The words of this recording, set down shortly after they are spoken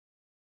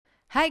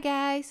Hi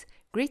guys,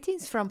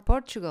 greetings from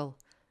Portugal.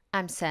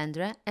 I'm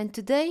Sandra and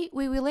today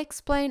we will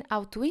explain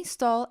how to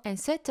install and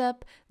set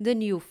up the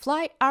new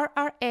FLY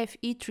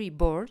RRF-E3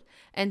 board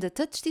and the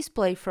touch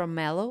display from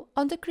Mellow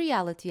on the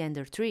Creality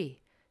Ender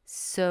 3.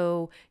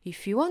 So,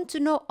 if you want to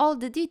know all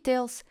the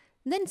details,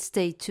 then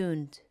stay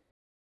tuned.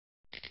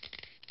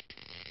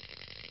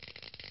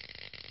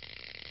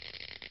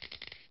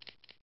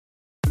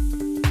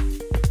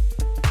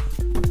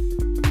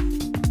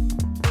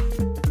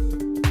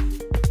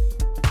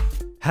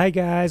 Hi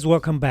guys,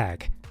 welcome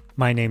back.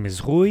 My name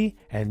is Rui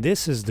and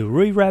this is the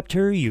RepRap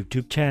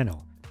YouTube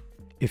channel.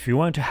 If you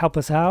want to help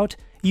us out,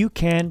 you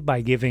can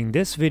by giving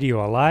this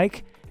video a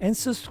like and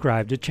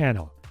subscribe to the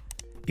channel.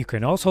 You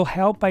can also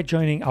help by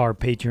joining our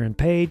Patreon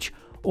page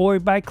or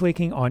by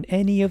clicking on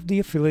any of the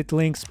affiliate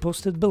links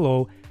posted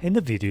below in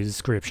the video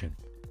description.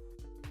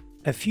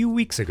 A few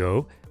weeks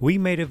ago, we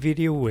made a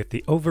video with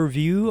the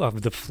overview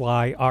of the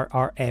FLY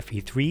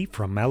RRF-E3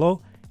 from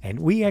Mellow, and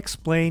we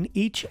explain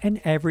each and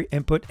every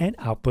input and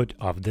output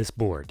of this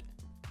board.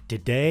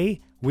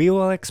 Today, we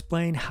will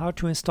explain how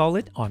to install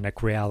it on the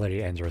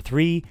Creality Ender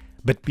 3,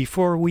 but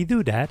before we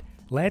do that,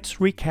 let's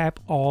recap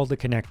all the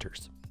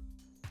connectors.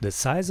 The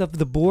size of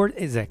the board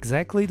is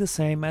exactly the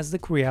same as the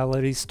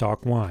Creality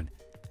stock one,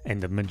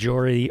 and the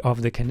majority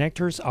of the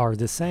connectors are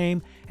the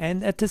same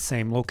and at the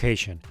same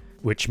location,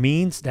 which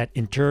means that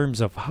in terms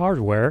of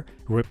hardware,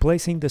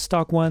 replacing the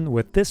stock one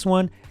with this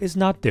one is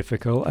not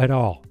difficult at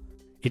all.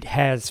 It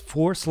has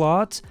 4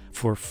 slots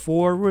for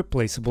 4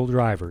 replaceable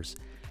drivers,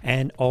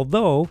 and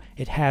although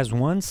it has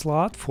 1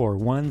 slot for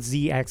one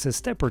Z-axis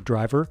stepper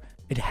driver,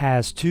 it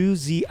has 2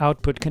 Z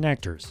output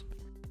connectors.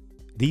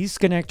 These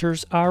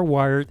connectors are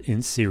wired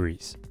in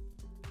series.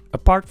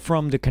 Apart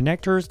from the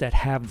connectors that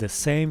have the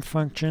same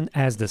function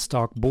as the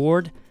stock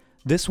board,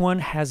 this one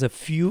has a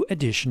few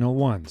additional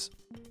ones.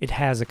 It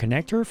has a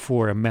connector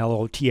for a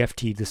Mellow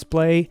TFT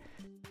display,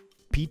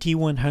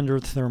 PT100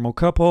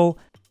 thermocouple,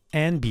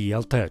 and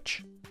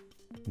BLTouch.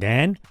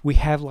 Then we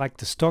have, like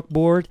the stock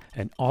board,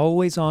 an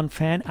always-on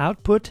fan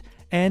output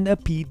and a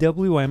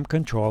PWM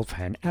control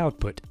fan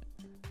output.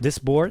 This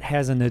board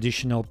has an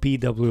additional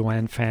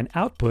PWM fan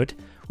output,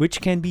 which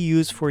can be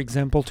used, for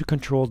example, to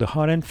control the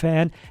hot end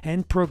fan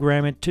and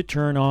program it to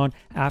turn on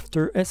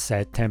after a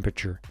set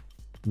temperature.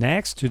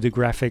 Next to the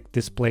graphic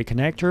display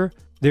connector,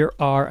 there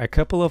are a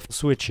couple of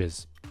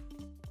switches.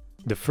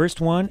 The first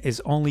one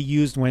is only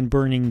used when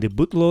burning the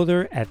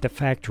bootloader at the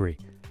factory.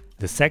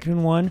 The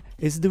second one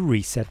is the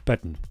reset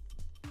button.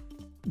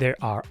 There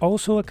are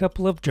also a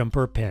couple of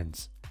jumper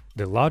pins.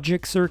 The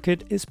logic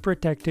circuit is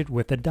protected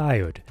with a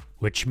diode,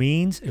 which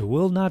means it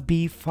will not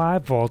be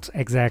 5 volts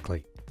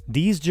exactly.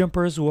 These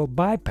jumpers will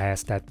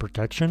bypass that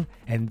protection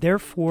and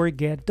therefore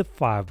get the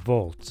 5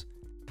 volts.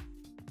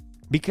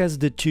 Because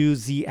the 2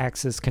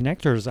 Z-axis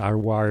connectors are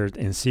wired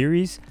in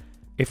series,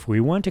 if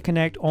we want to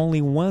connect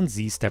only one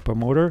Z stepper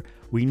motor,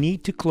 we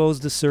need to close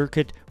the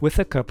circuit with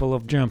a couple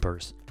of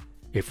jumpers.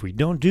 If we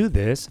don't do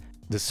this,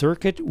 the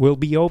circuit will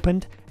be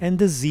opened and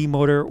the Z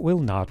motor will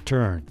not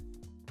turn.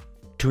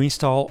 To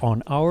install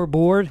on our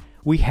board,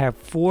 we have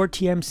 4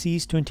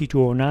 TMCs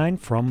 2209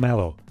 from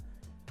Mellow.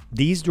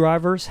 These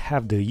drivers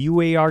have the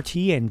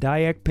UART and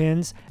DIAC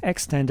pins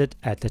extended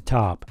at the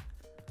top.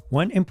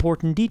 One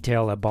important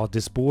detail about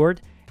this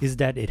board is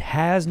that it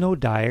has no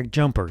DIAC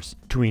jumpers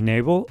to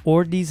enable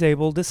or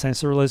disable the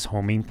sensorless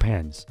homing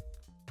pins.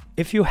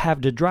 If you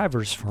have the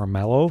drivers from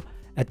Mellow,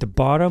 at the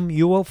bottom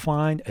you will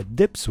find a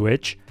dip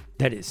switch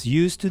that is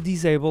used to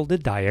disable the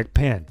DIAC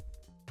pin.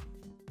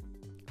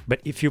 But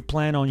if you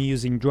plan on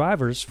using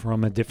drivers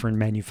from a different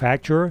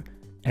manufacturer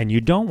and you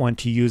don't want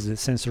to use the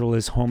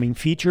sensorless homing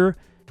feature,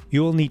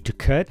 you will need to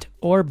cut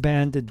or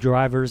bend the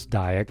driver's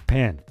DIAC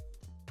pin.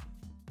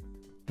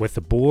 With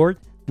the board,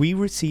 we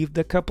received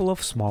a couple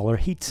of smaller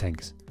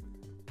heatsinks.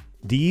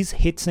 These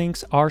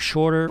heatsinks are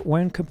shorter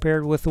when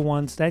compared with the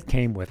ones that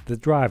came with the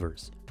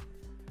drivers.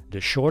 The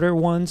shorter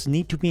ones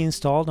need to be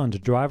installed on the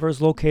drivers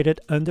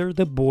located under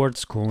the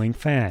board's cooling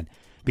fan,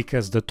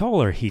 because the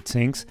taller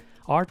heatsinks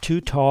are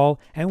too tall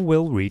and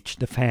will reach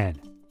the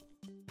fan.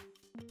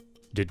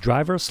 The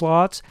driver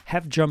slots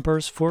have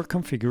jumpers for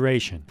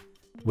configuration.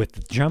 With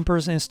the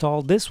jumpers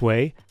installed this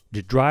way,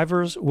 the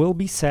drivers will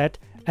be set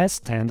as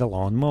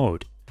standalone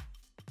mode.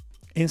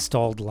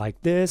 Installed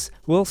like this,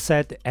 we'll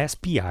set the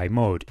SPI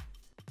mode.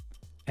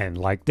 And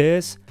like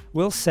this,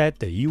 we'll set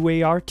the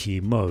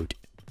UART mode.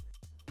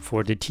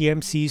 For the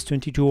TMCs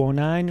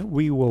 2209,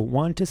 we will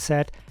want to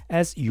set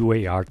as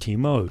UART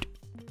mode.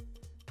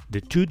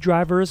 The 2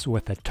 drivers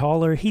with the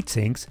taller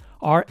heatsinks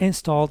are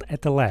installed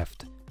at the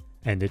left,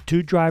 and the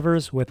 2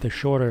 drivers with the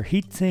shorter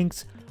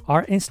heatsinks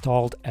are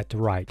installed at the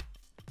right.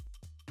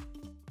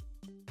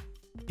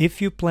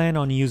 If you plan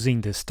on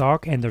using the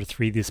stock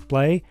ENDER3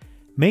 display,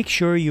 make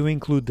sure you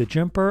include the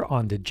jumper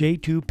on the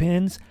J2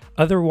 pins,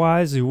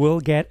 otherwise you will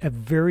get a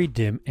very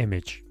dim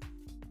image.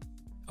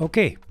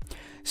 Okay.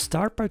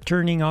 Start by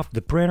turning off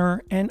the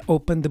printer and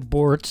open the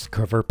board's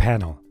cover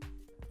panel.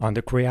 On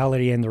the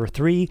Creality Ender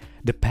 3,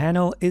 the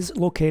panel is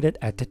located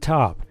at the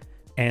top,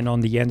 And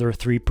on the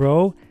ENDER3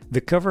 Pro,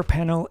 the cover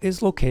panel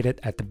is located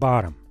at the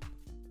bottom.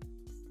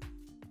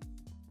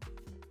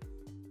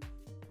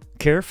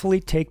 Carefully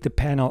take the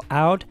panel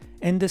out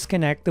and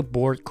disconnect the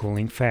board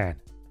cooling fan.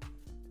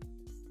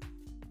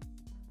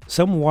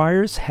 Some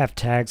wires have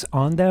tags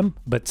on them,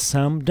 but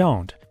some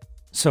don't.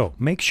 So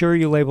make sure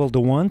you label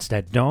the ones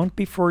that don't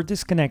before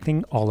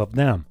disconnecting all of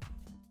them.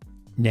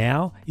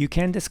 Now you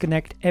can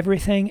disconnect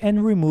everything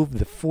and remove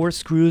the 4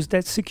 screws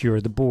that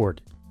secure the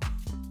board.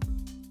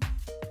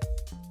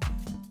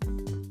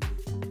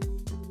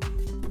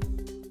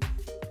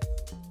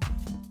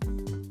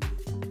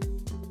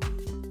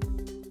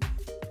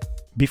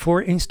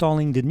 Before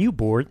installing the new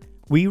board,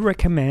 we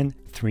recommend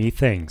 3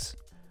 things.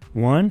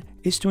 One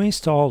is to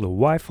install the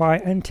Wi-Fi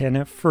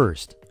antenna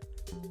first.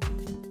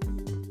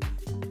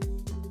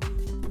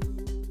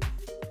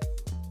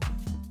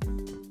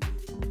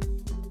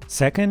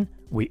 Second,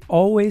 we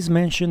always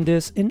mention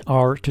this in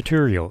our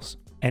tutorials,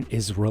 and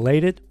is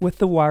related with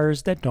the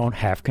wires that don't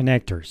have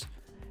connectors.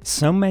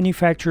 Some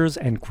manufacturers,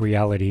 and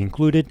Creality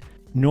included,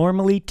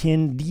 normally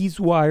tin these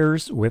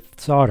wires with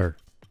solder.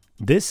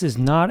 This is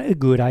not a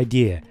good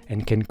idea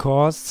and can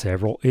cause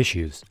several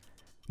issues.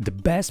 The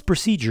best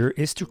procedure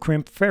is to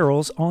crimp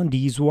ferrules on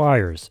these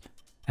wires,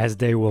 as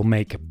they will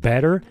make a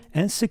better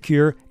and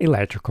secure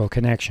electrical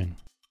connection.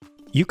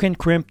 You can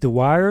crimp the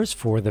wires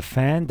for the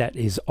fan that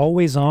is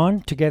always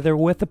on together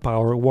with the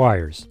power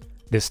wires.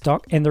 The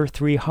stock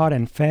ENDER3 hot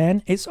end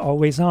fan is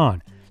always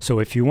on, so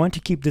if you want to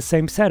keep the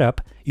same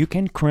setup, you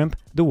can crimp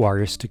the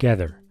wires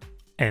together.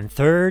 And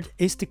third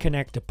is to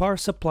connect the power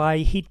supply,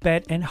 heat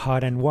bed and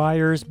hot end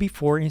wires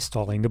before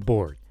installing the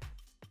board.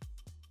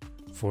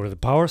 For the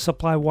power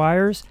supply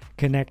wires,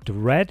 connect the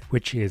red,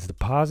 which is the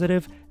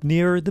positive,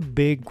 near the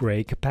big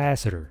gray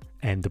capacitor,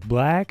 and the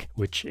black,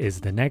 which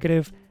is the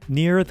negative,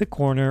 near the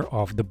corner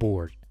of the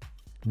board.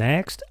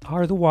 Next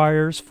are the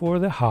wires for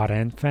the hot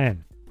end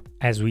fan.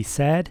 As we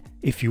said,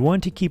 if you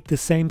want to keep the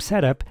same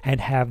setup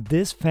and have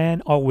this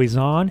fan always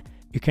on,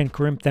 you can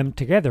crimp them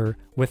together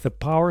with the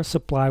power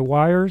supply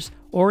wires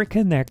or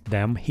connect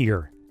them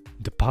here.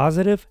 The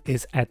positive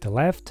is at the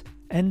left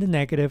and the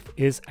negative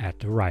is at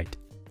the right.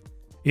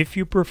 If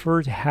you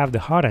prefer to have the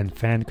hot end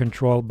fan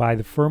controlled by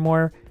the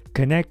firmware,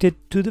 connect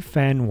it to the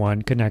fan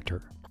 1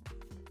 connector.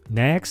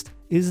 Next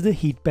is the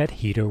heat bed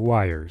heater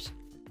wires.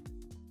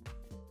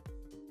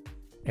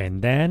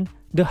 And then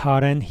the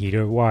hot end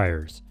heater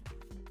wires.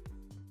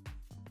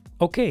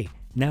 Okay,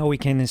 now we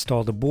can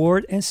install the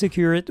board and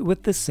secure it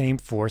with the same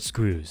 4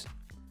 screws.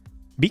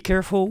 Be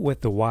careful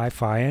with the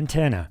Wi-Fi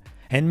antenna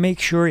and make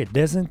sure it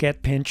doesn't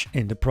get pinched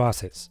in the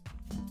process.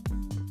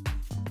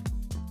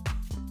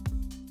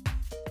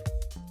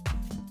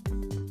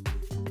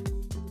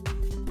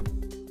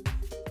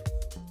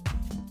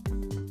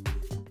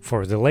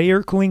 For the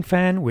layer cooling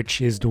fan,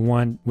 which is the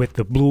one with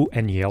the blue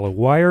and yellow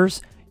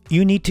wires,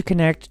 you need to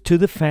connect to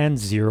the fan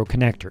 0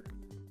 connector.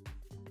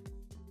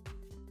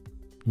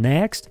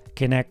 Next,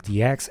 connect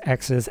the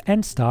X-axis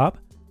and stop,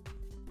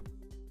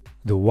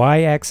 the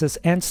Y-axis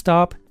and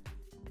stop,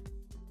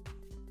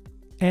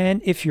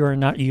 and if you are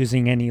not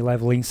using any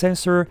leveling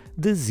sensor,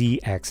 the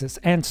Z-axis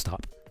and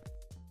stop.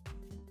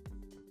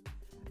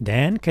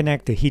 Then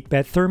connect the heat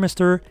bed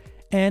thermistor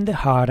and the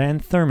hot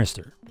end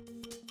thermistor.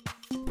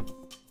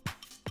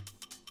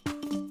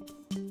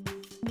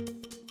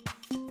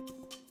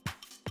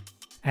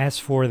 As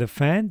for the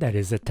fan that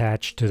is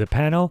attached to the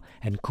panel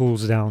and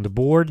cools down the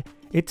board,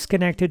 it's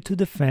connected to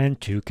the fan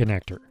 2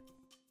 connector.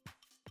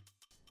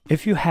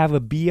 If you have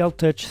a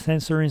BLTouch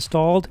sensor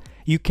installed,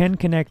 you can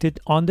connect it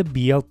on the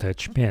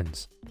BLTouch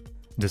pins.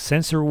 The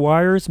sensor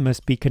wires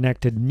must be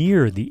connected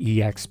near the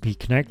EXP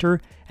connector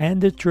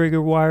and the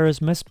trigger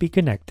wires must be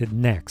connected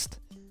next.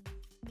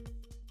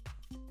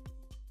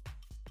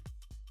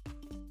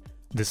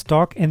 The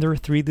stock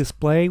ENDER3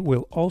 display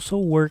will also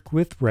work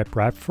with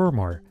RepRap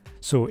Firmware,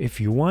 so if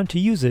you want to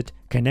use it,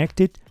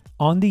 connect it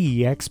on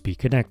the EXP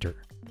connector.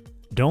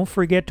 Don't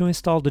forget to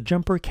install the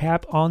jumper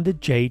cap on the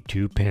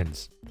J2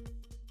 pins.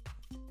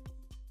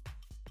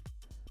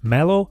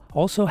 Mellow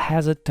also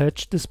has a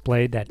touch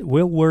display that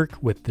will work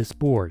with this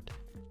board.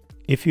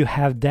 If you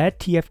have that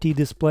TFT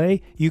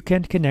display, you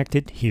can connect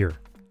it here.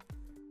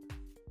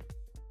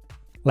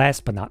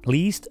 Last but not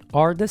least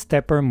are the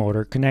stepper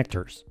motor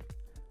connectors.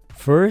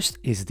 First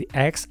is the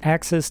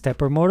X-axis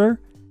stepper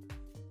motor,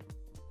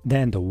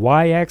 then the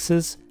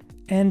Y-axis,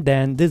 and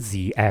then the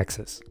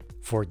Z-axis.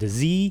 For the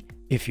Z,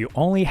 if you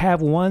only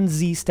have one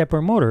Z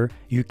stepper motor,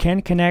 you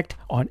can connect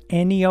on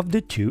any of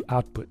the 2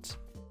 outputs.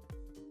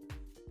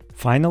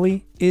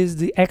 Finally is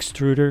the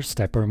extruder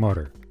stepper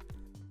motor.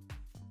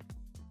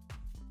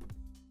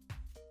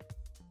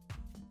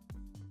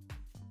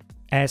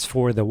 As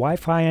for the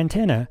Wi-Fi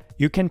antenna,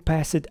 you can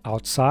pass it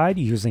outside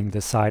using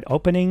the side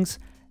openings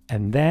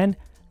and then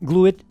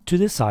glue it to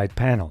the side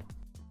panel.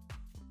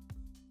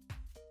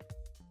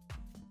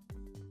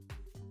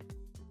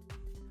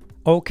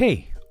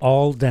 Okay,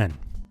 all done.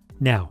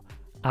 Now,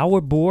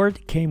 our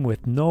board came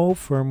with no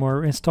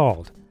firmware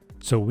installed,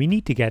 so we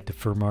need to get the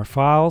firmware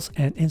files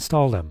and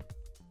install them.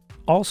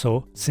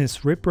 Also, since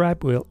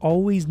RepRap will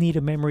always need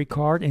a memory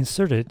card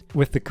inserted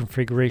with the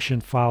configuration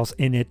files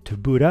in it to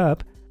boot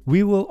up,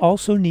 we will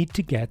also need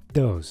to get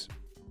those.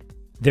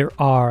 There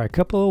are a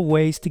couple of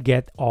ways to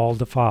get all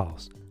the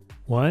files.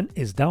 One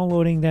is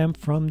downloading them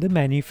from the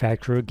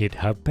manufacturer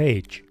GitHub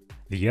page.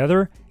 The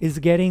other is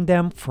getting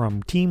them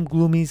from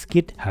TeamGloomy's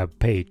GitHub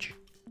page.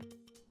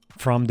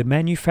 From the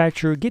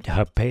manufacturer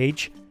GitHub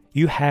page,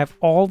 you have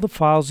all the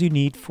files you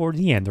need for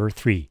the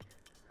ENDER3.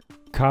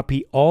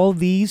 Copy all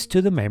these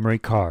to the memory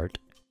card.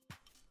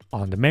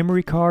 On the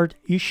memory card,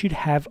 you should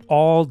have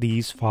all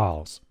these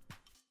files.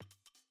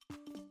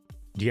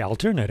 The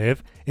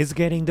alternative is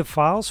getting the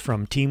files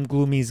from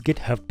TeamGloomy's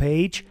GitHub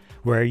page,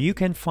 where you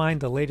can find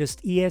the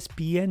latest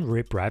ESP and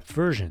RepRap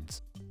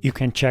versions. You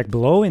can check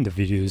below in the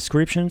video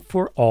description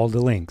for all the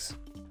links.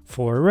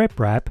 For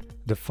RepRap,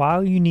 the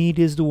file you need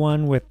is the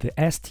one with the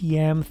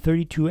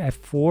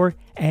STM32F4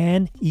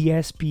 and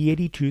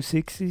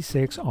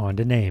ESP8266 on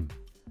the name.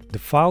 The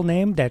file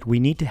name that we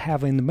need to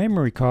have in the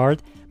memory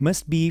card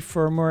must be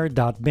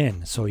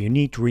firmware.bin, so you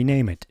need to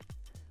rename it.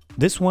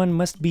 This one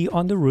must be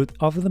on the root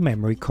of the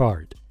memory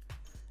card.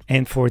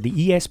 And for the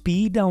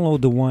ESP,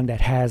 download the one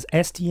that has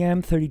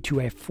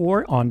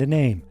STM32F4 on the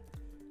name.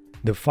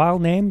 The file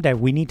name that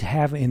we need to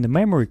have in the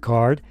memory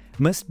card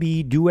must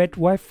be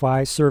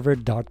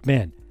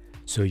duetwifi-server.bin,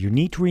 so you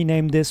need to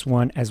rename this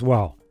one as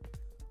well.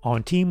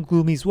 On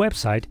TeamGloomy's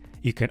website,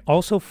 you can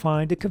also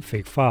find the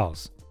config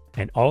files,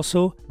 and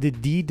also the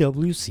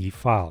DWC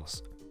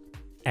files.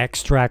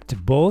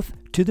 Extract both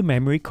to the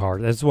memory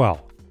card as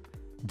well.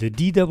 The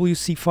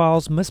DWC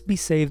files must be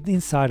saved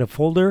inside a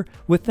folder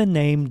with the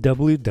name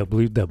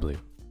www.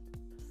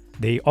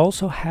 They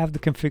also have the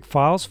config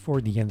files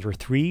for the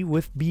ENDER3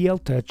 with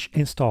BLTouch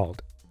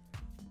installed.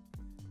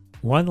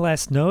 One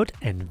last note,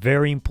 and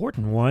very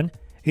important one,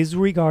 is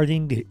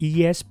regarding the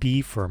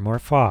ESP firmware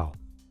file.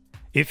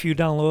 If you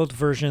download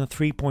version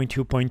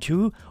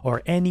 3.2.2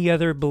 or any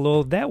other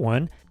below that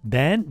one,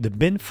 then the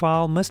bin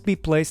file must be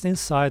placed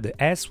inside the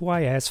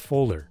SYS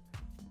folder.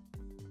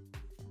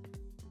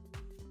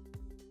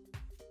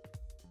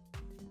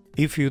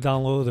 If you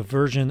download a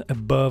version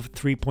above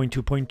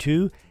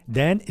 3.2.2,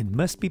 then it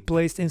must be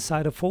placed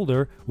inside a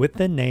folder with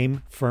the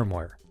name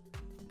firmware.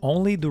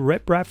 Only the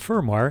RepRap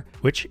Firmware,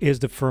 which is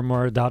the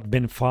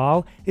firmware.bin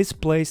file, is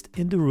placed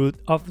in the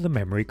root of the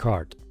memory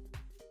card.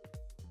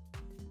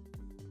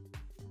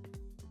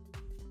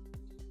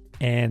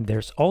 And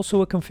there's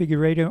also a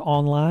configurator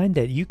online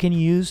that you can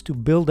use to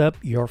build up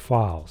your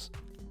files.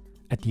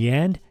 At the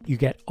end, you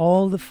get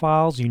all the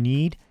files you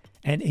need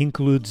and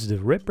includes the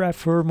RepRap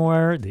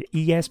firmware, the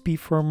ESP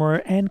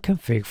firmware, and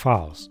config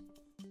files.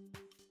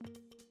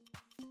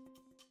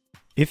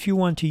 If you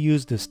want to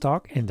use the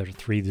stock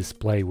ENDER3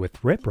 display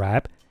with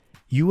RepRap,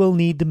 you will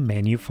need the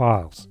menu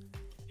files.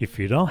 If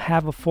you don't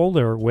have a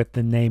folder with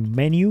the name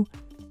menu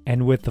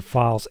and with the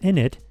files in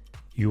it,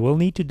 you will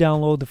need to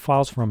download the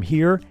files from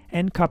here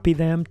and copy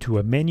them to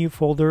a menu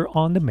folder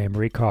on the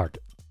memory card.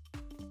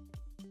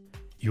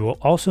 You will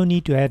also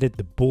need to edit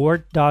the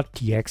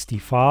board.txt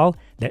file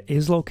that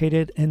is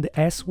located in the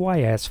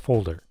SYS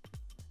folder.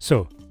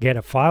 So get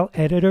a file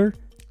editor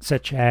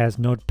such as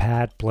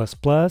Notepad++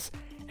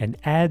 and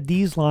add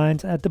these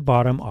lines at the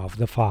bottom of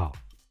the file.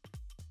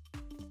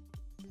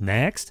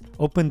 Next,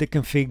 open the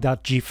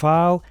config.g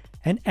file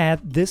and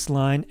add this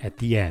line at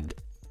the end.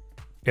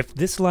 If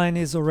this line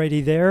is already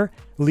there,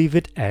 leave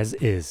it as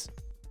is.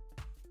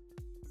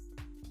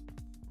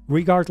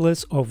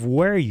 Regardless of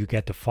where you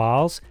get the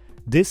files,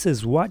 this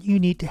is what you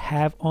need to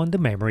have on the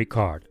memory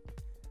card: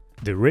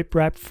 the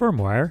RepRap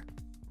firmware,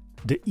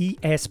 the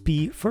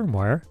ESP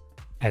firmware.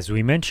 As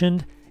we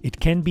mentioned, it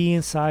can be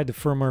inside the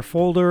firmware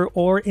folder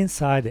or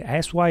inside the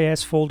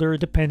SYS folder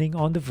depending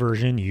on the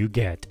version you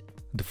get.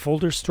 The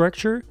folder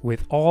structure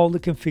with all the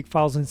config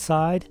files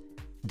inside,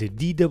 the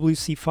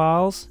DWC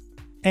files,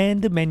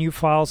 and the menu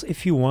files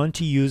if you want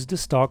to use the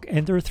stock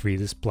ENDER3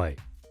 display.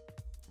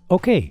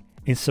 Okay,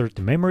 insert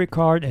the memory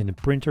card in the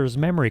printer's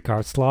memory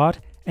card slot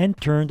and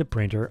turn the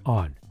printer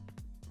on.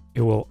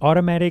 It will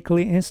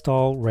automatically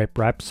install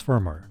RepRap's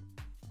firmware.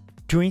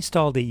 To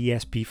install the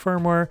ESP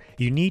firmware,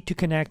 you need to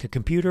connect a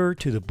computer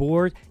to the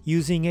board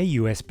using a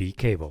USB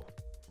cable.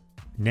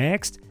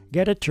 Next,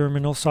 get a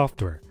terminal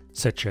software,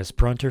 such as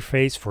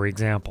Pronterface for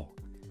example.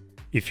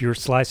 If your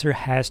slicer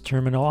has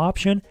terminal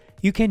option,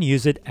 you can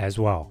use it as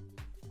well.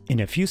 In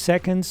a few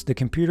seconds, the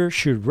computer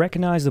should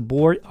recognize the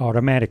board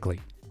automatically.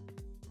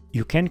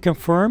 You can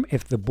confirm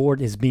if the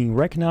board is being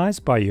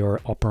recognized by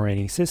your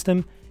operating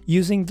system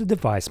using the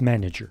device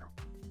manager.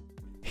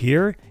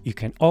 Here, you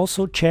can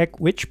also check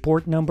which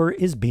port number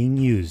is being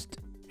used,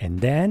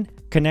 and then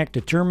connect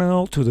the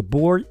terminal to the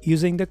board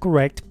using the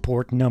correct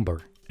port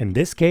number. In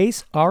this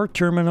case, our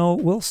terminal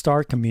will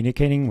start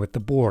communicating with the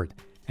board,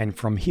 and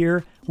from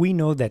here, we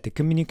know that the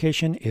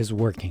communication is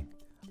working.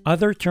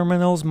 Other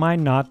terminals might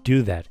not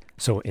do that,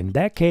 so in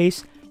that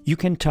case, you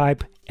can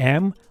type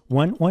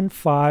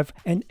M115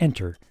 and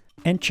enter,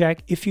 and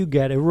check if you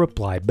get a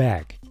reply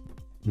back.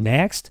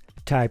 Next,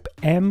 type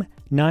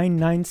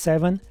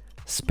M997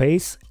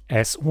 space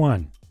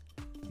S1.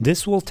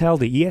 This will tell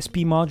the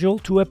ESP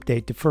module to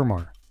update the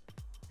firmware.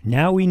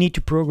 Now we need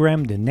to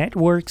program the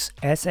network's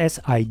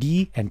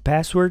SSID and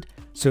password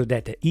so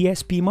that the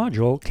ESP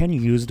module can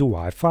use the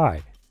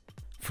Wi-Fi.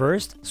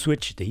 First,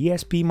 switch the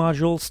ESP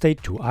module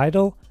state to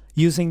idle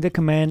using the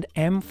command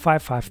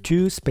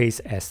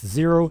M552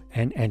 S0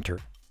 and enter.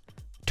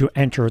 To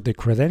enter the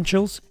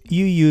credentials,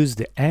 you use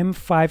the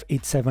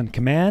M587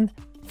 command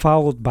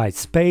followed by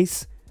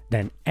space,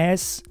 then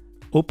S,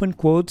 open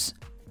quotes.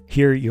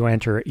 Here you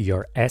enter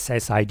your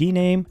SSID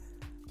name,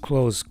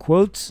 close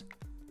quotes,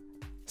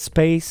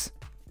 space,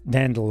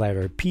 then the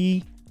letter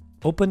P,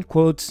 open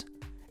quotes,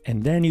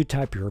 and then you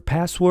type your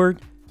password,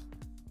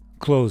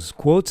 close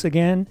quotes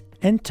again,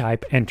 and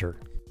type enter.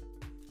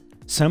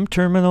 Some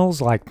terminals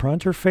like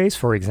Pronterface,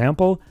 for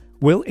example,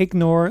 will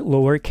ignore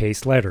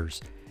lowercase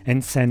letters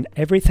and send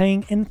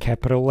everything in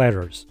capital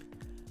letters.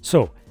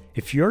 So,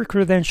 if your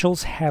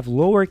credentials have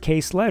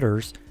lowercase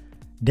letters,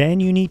 then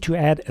you need to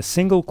add a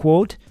single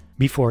quote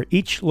before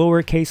each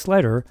lowercase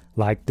letter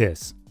like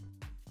this.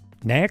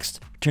 Next,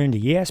 turn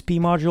the ESP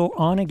module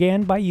on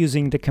again by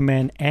using the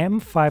command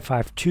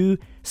M552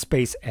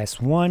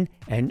 S1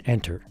 and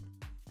enter.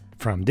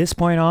 From this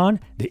point on,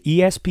 the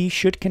ESP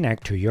should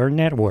connect to your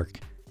network.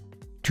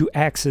 To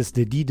access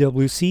the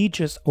DWC,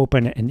 just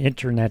open an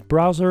internet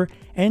browser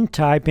and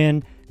type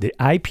in the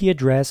IP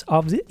address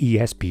of the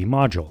ESP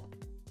module.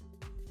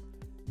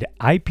 The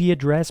IP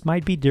address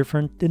might be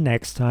different the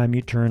next time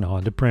you turn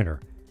on the printer.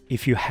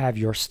 If you have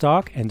your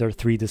stock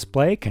ENDER3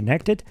 display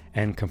connected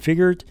and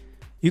configured,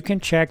 you can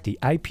check the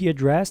IP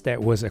address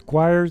that was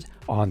acquired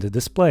on the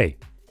display.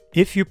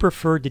 If you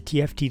prefer the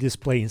TFT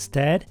display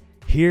instead,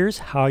 here's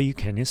how you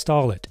can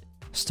install it.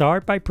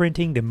 Start by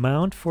printing the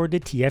mount for the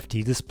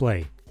TFT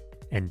display,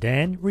 and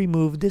then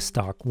remove the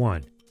stock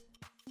one.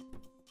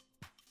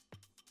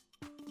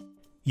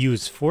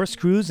 Use 4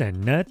 screws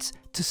and nuts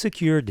to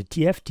secure the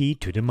TFT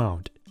to the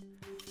mount.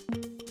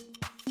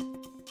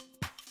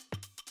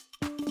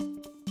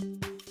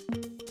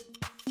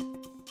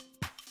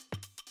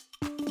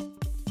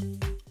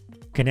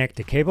 Connect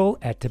the cable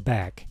at the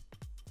back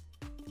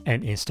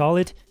and install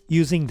it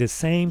using the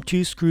same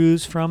 2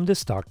 screws from the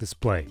stock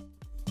display.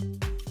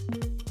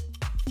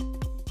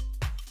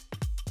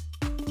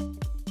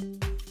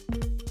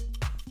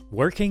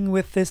 Working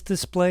with this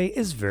display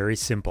is very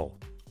simple.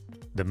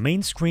 The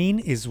main screen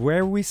is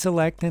where we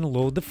select and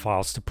load the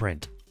files to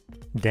print.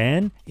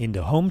 Then, in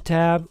the Home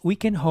tab, we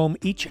can home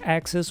each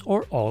axis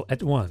or all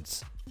at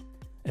once.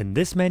 In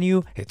this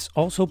menu, it's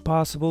also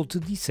possible to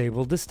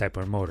disable the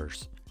stepper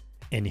motors.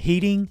 In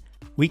heating,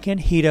 we can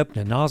heat up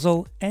the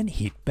nozzle and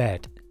heat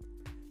bed.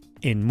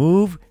 In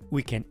move,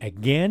 we can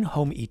again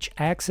home each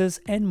axis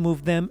and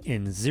move them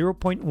in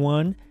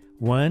 0.1,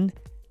 1,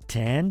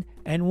 10,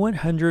 and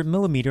 100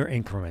 mm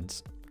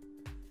increments.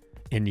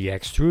 In the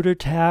extruder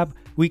tab,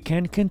 we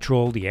can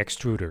control the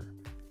extruder.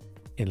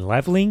 In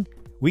leveling,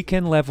 we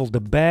can level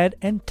the bed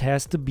and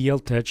test the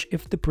BLTouch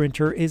if the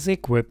printer is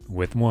equipped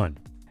with one.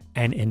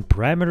 And in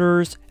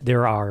parameters,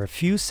 there are a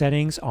few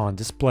settings on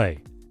display.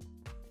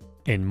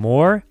 In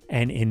More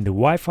and in the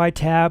Wi-Fi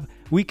tab,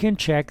 we can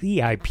check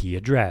the IP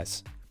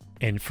address.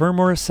 In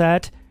Firmware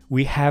Set,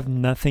 we have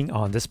nothing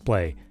on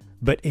display,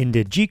 but in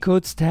the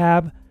G-Codes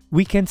tab,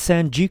 we can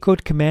send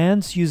G-code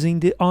commands using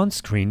the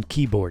on-screen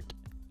keyboard.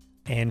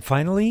 And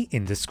finally,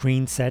 in the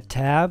Screen Set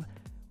tab,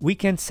 we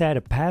can set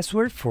a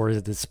password for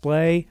the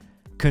display,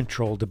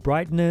 control the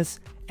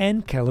brightness,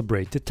 and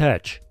calibrate the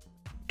touch.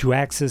 To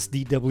access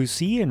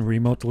DWC and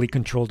remotely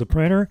control the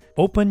printer,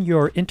 open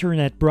your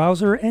internet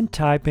browser and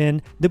type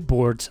in the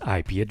board's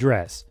IP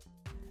address.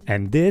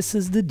 And this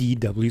is the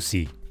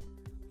DWC.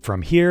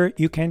 From here,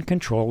 you can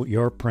control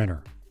your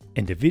printer.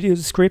 In the video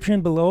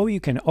description below,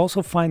 you can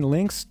also find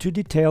links to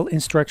detailed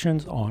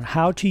instructions on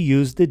how to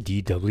use the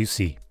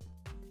DWC.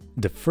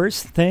 The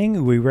first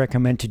thing we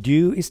recommend to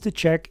do is to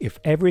check if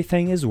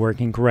everything is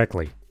working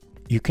correctly.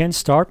 You can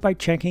start by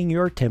checking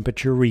your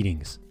temperature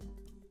readings.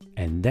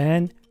 And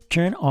then,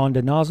 turn on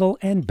the nozzle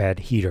and bed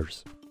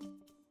heaters.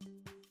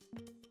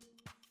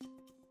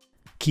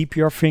 Keep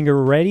your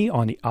finger ready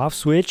on the off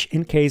switch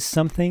in case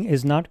something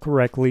is not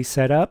correctly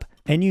set up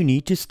and you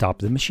need to stop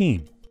the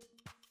machine.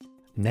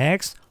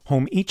 Next,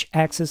 home each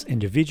axis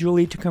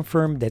individually to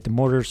confirm that the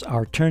motors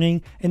are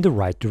turning in the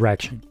right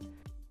direction,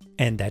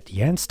 and that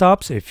the end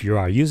stops, if you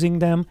are using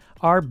them,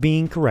 are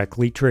being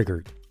correctly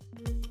triggered.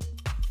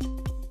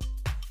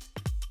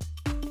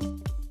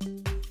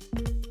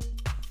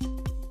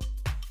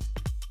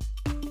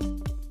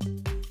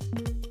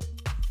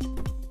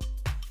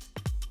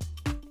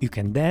 You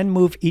can then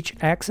move each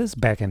axis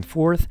back and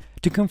forth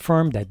to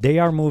confirm that they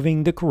are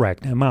moving the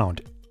correct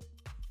amount.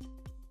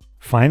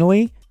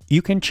 Finally,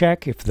 you can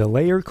check if the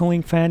layer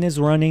cooling fan is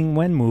running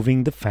when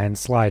moving the fan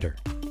slider.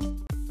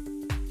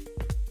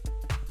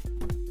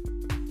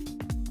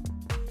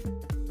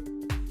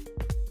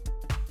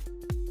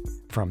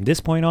 From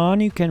this point on,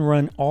 you can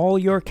run all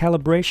your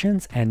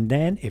calibrations, and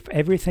then if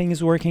everything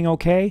is working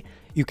okay,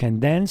 you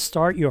can then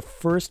start your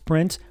first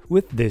print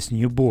with this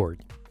new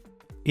board.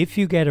 If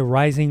you get a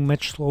rising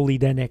much slowly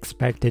than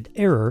expected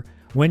error,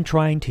 when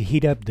trying to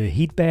heat up the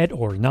heat bed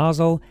or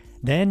nozzle,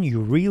 then you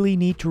really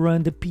need to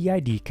run the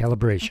PID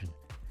calibration.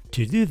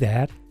 To do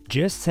that,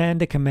 just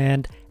send the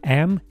command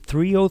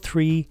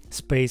M303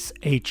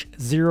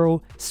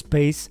 H0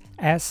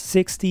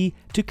 S60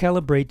 to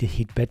calibrate the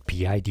heatbed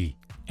PID,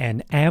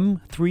 and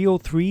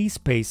M303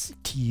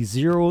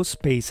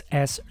 T0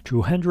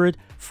 S200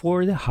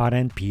 for the hot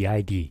end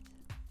PID.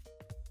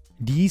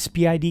 These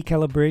PID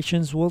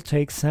calibrations will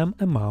take some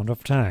amount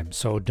of time,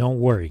 so don't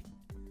worry.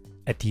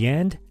 At the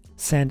end,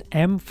 send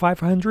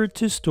M500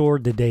 to store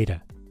the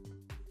data.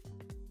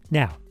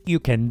 Now, you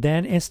can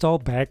then install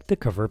back the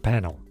cover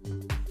panel.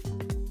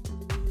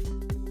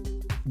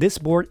 This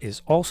board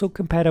is also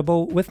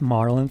compatible with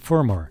Marlin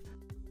Firmware.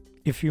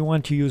 If you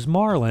want to use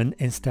Marlin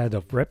instead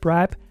of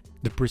RepRap,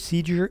 the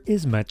procedure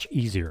is much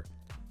easier.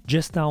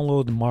 Just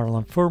download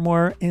Marlin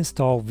Firmware,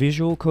 install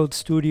Visual Code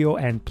Studio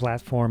and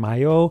Platform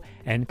IO,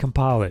 and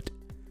compile it.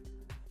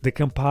 The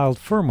compiled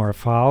firmware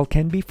file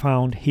can be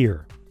found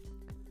here.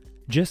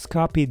 Just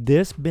copy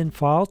this bin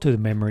file to the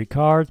memory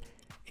card,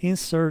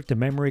 insert the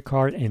memory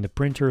card in the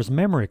printer's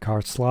memory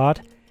card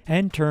slot,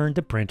 and turn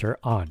the printer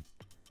on.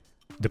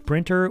 The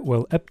printer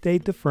will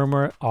update the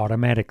firmware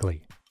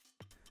automatically.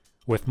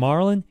 With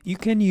Marlin, you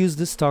can use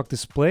the stock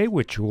display,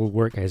 which will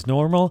work as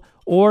normal,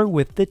 or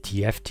with the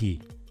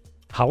TFT.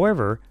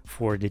 However,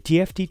 for the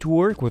TFT to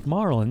work with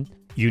Marlin,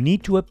 you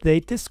need to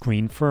update the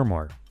screen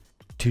firmware.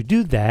 To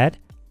do that,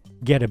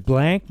 get a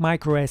blank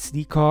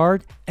microSD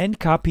card and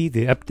copy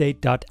the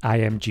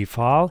update.img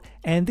file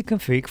and the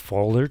config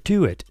folder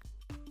to it.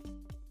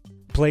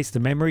 Place the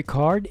memory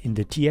card in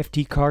the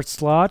TFT card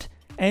slot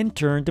and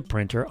turn the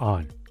printer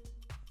on.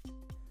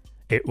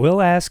 It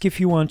will ask if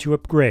you want to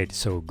upgrade,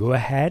 so go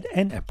ahead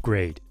and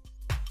upgrade.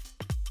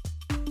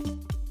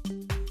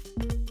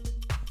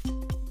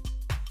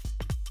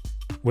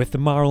 With the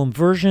Marlin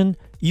version,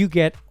 you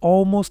get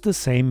almost the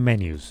same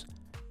menus.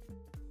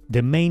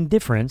 The main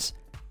difference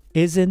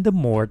is in the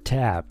More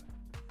tab.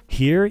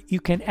 Here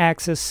you can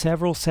access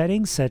several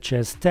settings such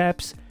as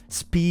steps,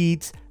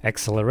 speeds,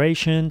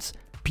 accelerations,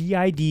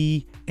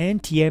 PID,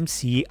 and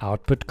TMC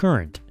output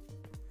current.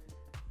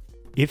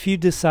 If you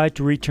decide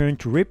to return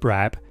to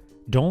RepRap,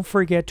 don't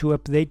forget to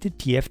update the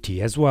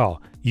TFT as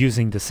well,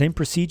 using the same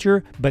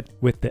procedure but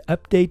with the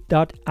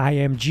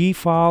update.img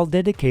file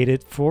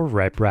dedicated for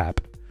RepRap.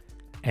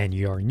 And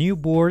your new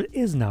board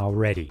is now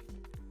ready.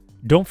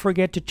 Don't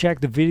forget to check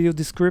the video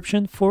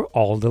description for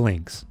all the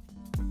links.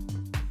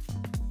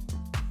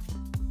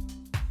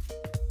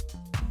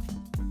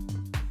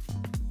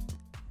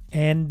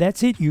 And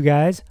that's it, you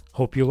guys.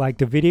 Hope you liked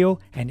the video,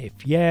 and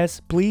if yes,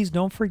 please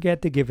don't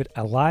forget to give it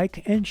a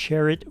like and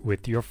share it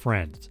with your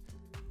friends.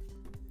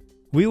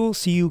 We will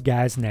see you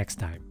guys next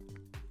time.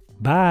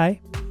 Bye!